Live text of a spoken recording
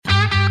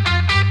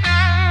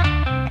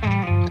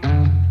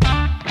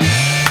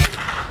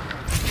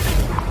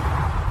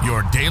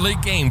daily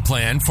game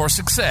plan for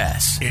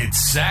success. It's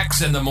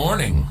Sax in the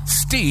Morning.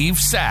 Steve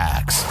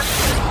Sax.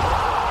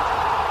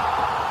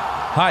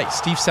 Hi,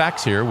 Steve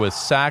Sax here with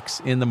Sax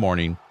in the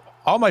Morning.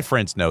 All my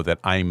friends know that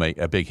I'm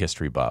a big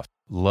history buff.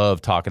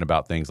 Love talking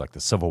about things like the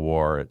Civil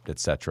War,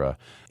 etc.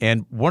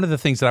 And one of the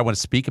things that I want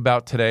to speak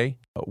about today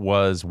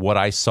was what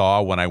I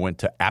saw when I went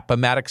to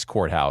Appomattox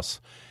Courthouse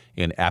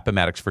in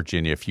Appomattox,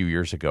 Virginia a few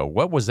years ago.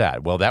 What was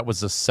that? Well, that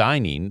was the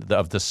signing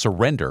of the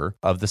surrender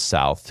of the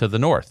South to the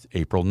North,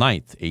 April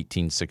 9th,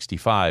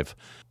 1865.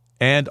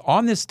 And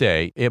on this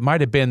day, it might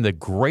have been the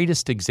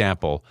greatest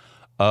example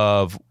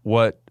of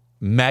what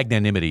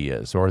magnanimity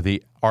is, or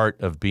the art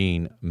of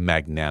being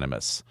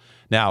magnanimous.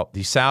 Now,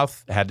 the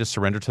South had to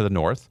surrender to the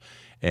North,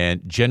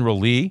 and General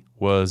Lee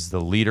was the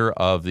leader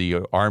of the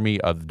Army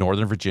of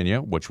Northern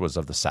Virginia, which was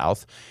of the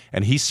South,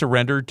 and he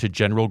surrendered to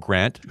General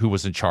Grant, who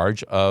was in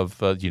charge of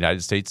the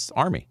United States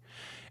Army.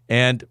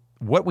 And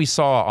what we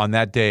saw on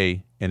that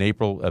day in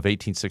April of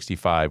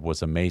 1865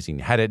 was amazing.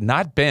 Had it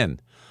not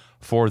been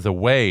for the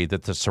way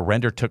that the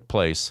surrender took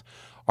place,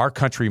 our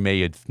country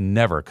may have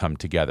never come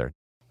together.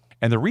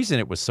 And the reason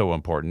it was so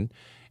important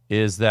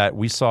is that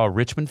we saw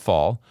Richmond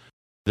fall.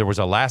 There was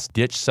a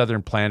last-ditch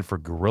Southern plan for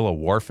guerrilla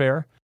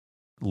warfare.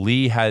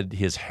 Lee had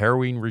his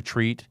harrowing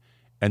retreat,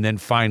 and then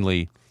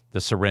finally the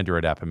surrender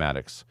at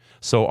Appomattox.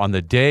 So on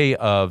the day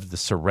of the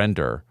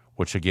surrender,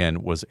 which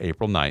again was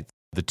April 9th,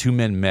 the two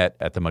men met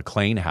at the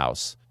McLean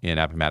House in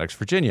Appomattox,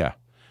 Virginia.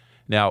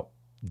 Now,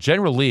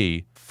 General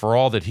Lee, for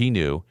all that he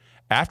knew,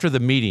 after the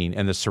meeting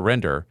and the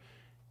surrender,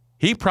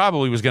 he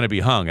probably was going to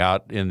be hung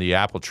out in the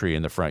apple tree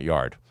in the front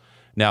yard.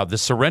 Now, the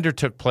surrender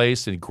took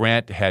place, and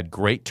Grant had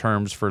great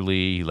terms for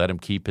Lee. He let him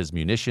keep his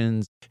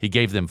munitions. He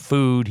gave them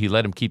food. He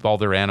let him keep all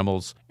their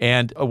animals.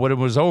 And when it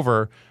was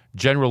over,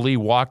 General Lee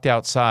walked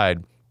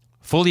outside,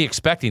 fully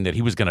expecting that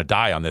he was going to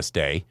die on this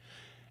day.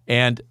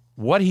 And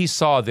what he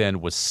saw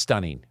then was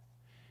stunning.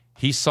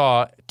 He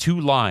saw two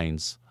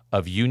lines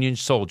of Union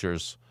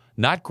soldiers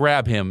not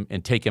grab him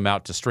and take him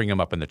out to string him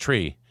up in the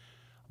tree,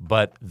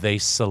 but they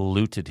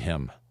saluted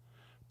him.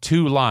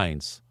 Two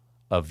lines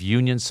of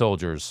Union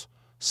soldiers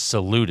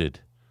saluted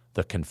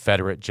the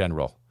Confederate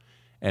general.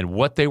 And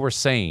what they were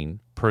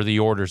saying, per the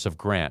orders of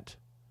Grant,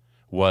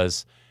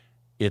 was,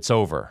 "It's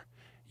over.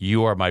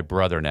 You are my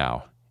brother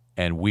now,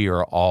 and we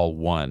are all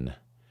one."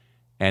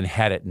 And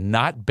had it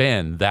not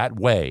been that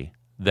way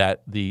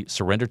that the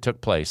surrender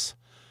took place,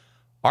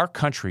 our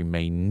country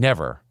may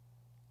never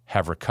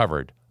have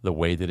recovered the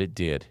way that it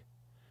did.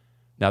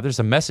 Now, there's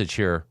a message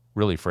here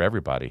really for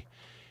everybody.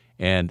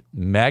 And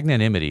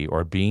magnanimity,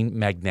 or being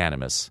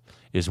magnanimous,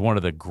 is one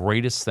of the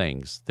greatest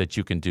things that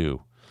you can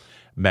do.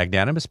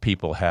 Magnanimous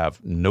people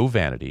have no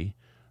vanity,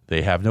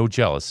 they have no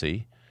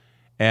jealousy,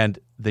 and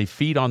they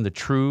feed on the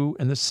true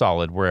and the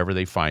solid wherever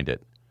they find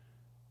it.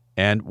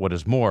 And what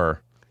is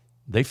more,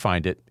 they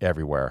find it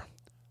everywhere.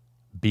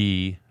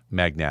 Be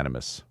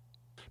magnanimous,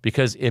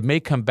 because it may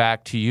come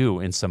back to you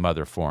in some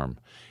other form.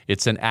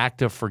 It's an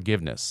act of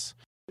forgiveness.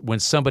 When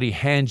somebody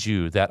hands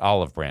you that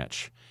olive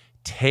branch,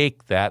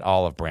 take that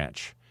olive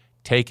branch,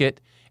 take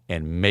it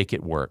and make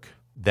it work.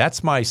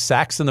 That's my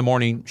Sax in the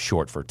Morning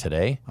short for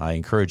today. I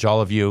encourage all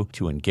of you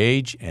to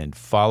engage and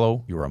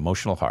follow your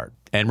emotional heart.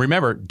 And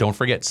remember, don't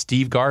forget,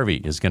 Steve Garvey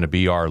is going to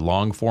be our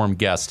long-form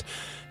guest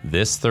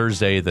this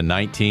Thursday, the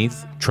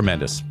 19th.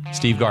 Tremendous.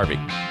 Steve Garvey.